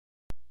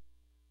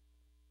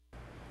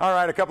All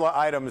right, a couple of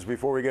items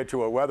before we get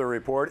to a weather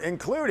report,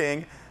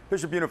 including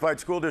Bishop Unified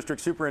School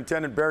District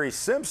Superintendent Barry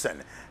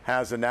Simpson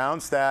has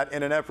announced that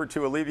in an effort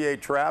to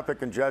alleviate traffic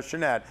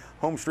congestion at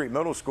Home Street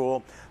Middle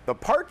School, the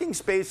parking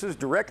spaces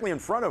directly in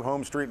front of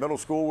Home Street Middle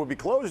School will be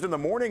closed in the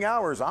morning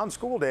hours on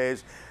school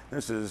days.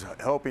 This is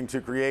hoping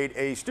to create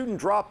a student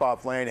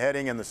drop-off lane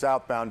heading in the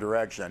southbound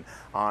direction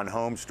on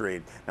Home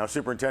Street. Now,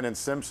 Superintendent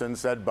Simpson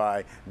said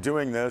by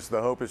doing this,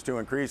 the hope is to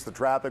increase the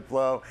traffic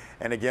flow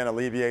and again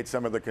alleviate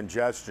some of the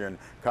congestion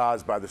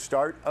caused by the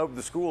start of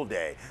the school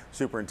day.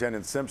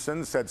 Superintendent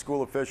Simpson said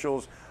school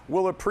officials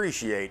will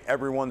appreciate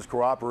everyone's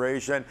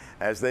cooperation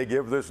as they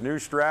give this new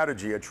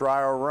strategy a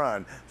trial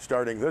run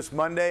starting this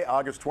Monday,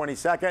 August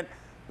 22nd,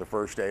 the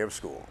first day of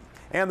school.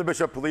 And the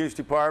Bishop Police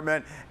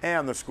Department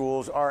and the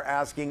schools are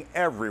asking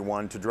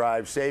everyone to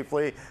drive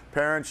safely.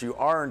 Parents, you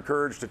are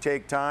encouraged to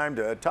take time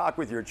to talk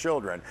with your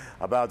children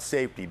about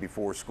safety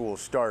before school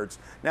starts.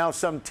 Now,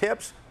 some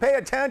tips: pay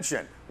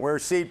attention, wear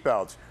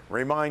seatbelts,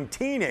 remind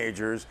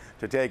teenagers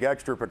to take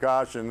extra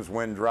precautions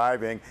when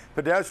driving.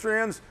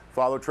 Pedestrians,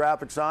 follow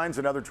traffic signs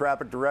and other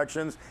traffic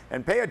directions,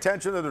 and pay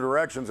attention to the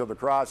directions of the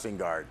crossing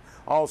guard.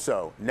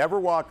 Also, never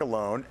walk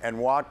alone and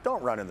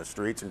don't run in the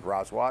streets and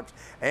crosswalks.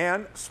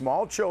 And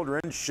small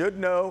children should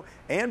know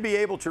and be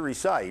able to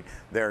recite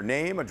their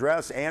name,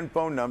 address, and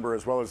phone number,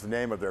 as well as the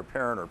name of their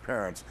parent or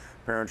parents.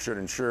 Parents should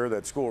ensure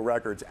that school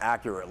records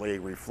accurately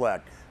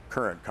reflect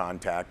current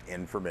contact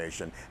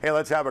information. Hey,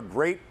 let's have a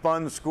great,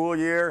 fun school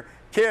year.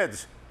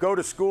 Kids, go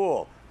to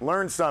school,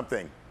 learn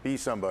something, be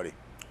somebody.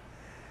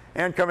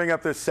 And coming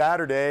up this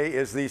Saturday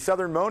is the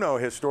Southern Mono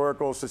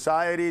Historical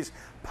Society's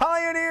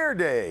Pioneer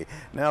Day.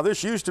 Now,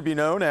 this used to be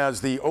known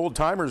as the Old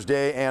Timers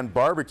Day and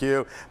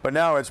Barbecue, but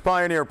now it's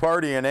Pioneer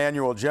Party and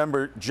annual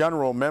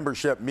general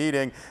membership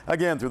meeting,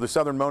 again through the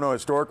Southern Mono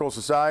Historical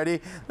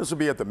Society. This will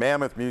be at the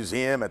Mammoth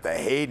Museum at the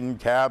Hayden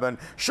Cabin,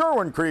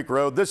 Sherwin Creek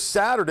Road, this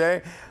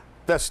Saturday.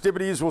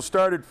 Festivities will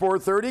start at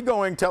 4:30,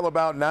 going till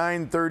about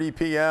 9:30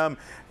 p.m.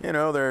 You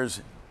know,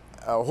 there's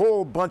a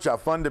whole bunch of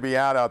fun to be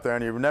out there,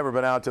 and you've never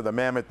been out to the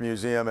Mammoth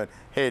Museum at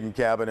Hayden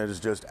Cabin. It is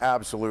just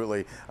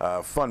absolutely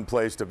a fun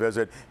place to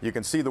visit. You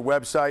can see the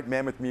website,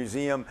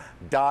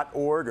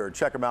 mammothmuseum.org, or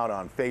check them out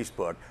on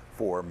Facebook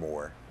for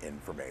more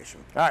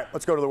information. All right,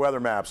 let's go to the weather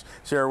maps.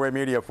 Sierra Wave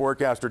Media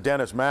forecaster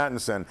Dennis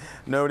Mattinson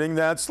noting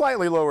that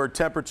slightly lower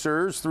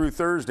temperatures through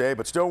Thursday,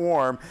 but still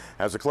warm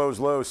as the closed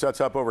low sets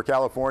up over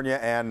California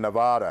and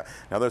Nevada.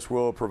 Now, this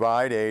will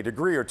provide a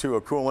degree or two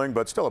of cooling,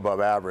 but still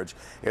above average.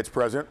 Its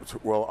presence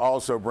will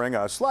also bring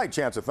a slight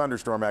chance of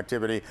thunderstorm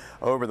activity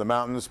over the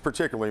mountains,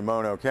 particularly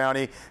Mono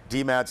County.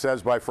 DMAT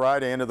says by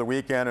Friday into the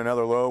weekend,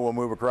 another low will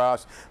move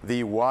across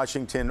the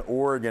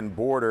Washington-Oregon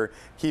border,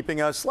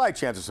 keeping a slight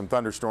chance of some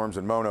thunderstorms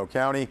in Mono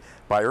County.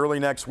 By early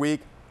next week,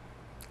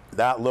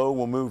 that low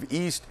will move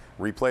east,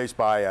 replaced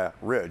by a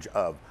ridge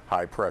of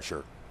high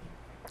pressure.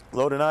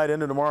 Low tonight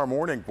into tomorrow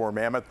morning for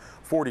Mammoth,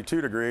 42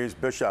 degrees,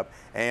 Bishop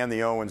and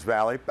the Owens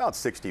Valley, about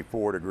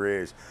 64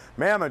 degrees.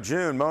 Mammoth,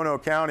 June, Mono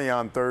County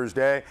on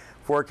Thursday.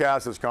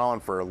 Forecast is calling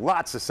for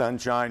lots of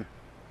sunshine.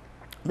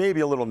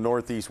 Maybe a little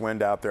northeast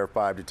wind out there,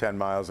 5 to 10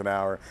 miles an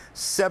hour.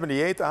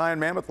 78 the high in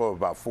Mammoth, low of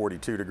about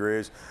 42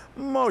 degrees.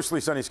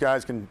 Mostly sunny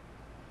skies can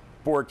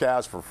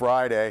forecast for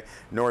Friday.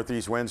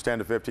 Northeast winds 10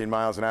 to 15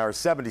 miles an hour.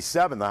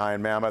 77 the high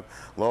in Mammoth,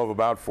 low of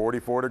about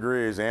 44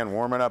 degrees, and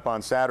warming up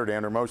on Saturday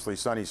under mostly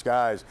sunny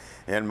skies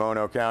in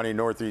Mono County.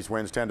 Northeast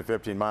winds 10 to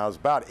 15 miles,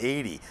 about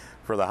 80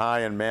 for the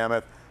high in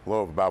Mammoth,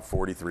 low of about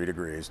 43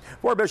 degrees.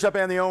 For Bishop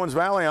and the Owens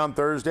Valley on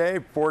Thursday,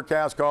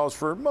 forecast calls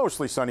for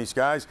mostly sunny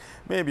skies,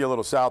 maybe a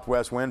little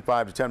southwest wind,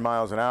 5 to 10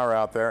 miles an hour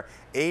out there.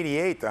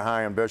 88 the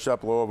high in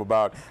Bishop, low of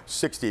about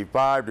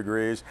 65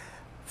 degrees.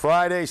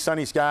 Friday,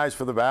 sunny skies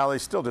for the valley,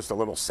 still just a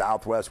little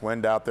southwest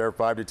wind out there,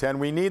 5 to 10.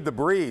 We need the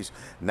breeze,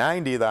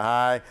 90 the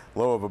high,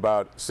 low of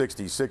about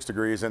 66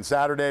 degrees. And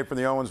Saturday for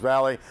the Owens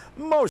Valley,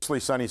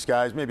 mostly sunny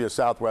skies, maybe a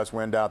southwest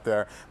wind out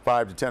there,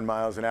 5 to 10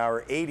 miles an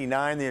hour.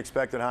 89 the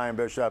expected high in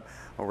Bishop,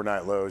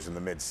 overnight lows in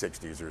the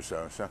mid-60s or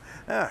so. So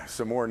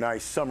some more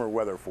nice summer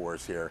weather for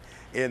us here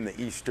in the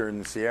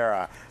Eastern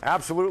Sierra.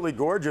 Absolutely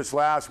gorgeous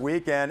last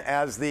weekend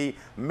as the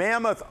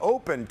Mammoth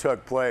Open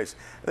took place.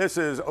 This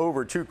is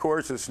over 2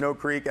 courses, Snow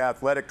Creek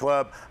Athletic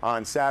Club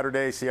on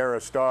Saturday, Sierra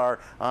Star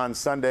on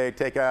Sunday.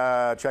 Check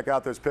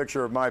out this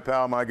picture of my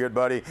pal, my good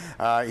buddy.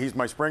 He's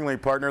my Spring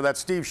League partner. That's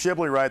Steve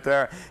Shibley right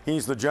there.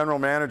 He's the general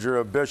manager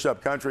of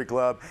Bishop Country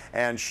Club,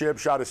 and Shib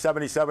shot a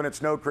 77 at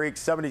Snow Creek,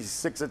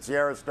 76 at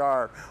Sierra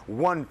Star,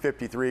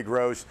 153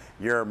 gross,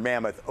 your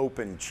Mammoth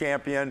Open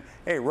champion.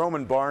 Hey,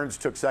 Roman Barnes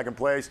took second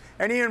place,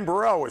 and Ian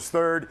Burrell was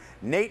third.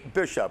 Nate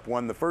Bishop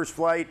won the first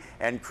flight,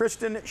 and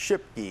Kristen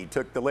Shipke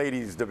took the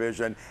ladies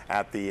division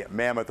at the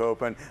Mammoth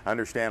Open.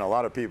 Understand a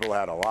lot of people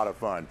had a lot of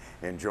fun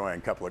enjoying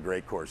a couple of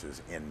great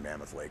courses in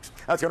Mammoth Lakes.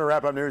 That's going to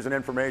wrap up news and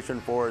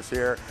information for us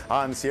here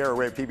on Sierra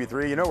Wave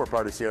TV3. You know we're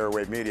part of Sierra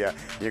Wave Media.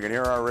 You can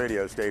hear our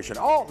radio station,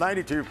 Alt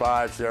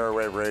 92.5 Sierra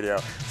Wave Radio,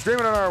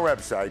 streaming on our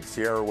website,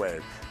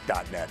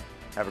 sierrawave.net.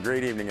 Have a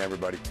great evening,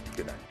 everybody.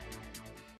 Good night.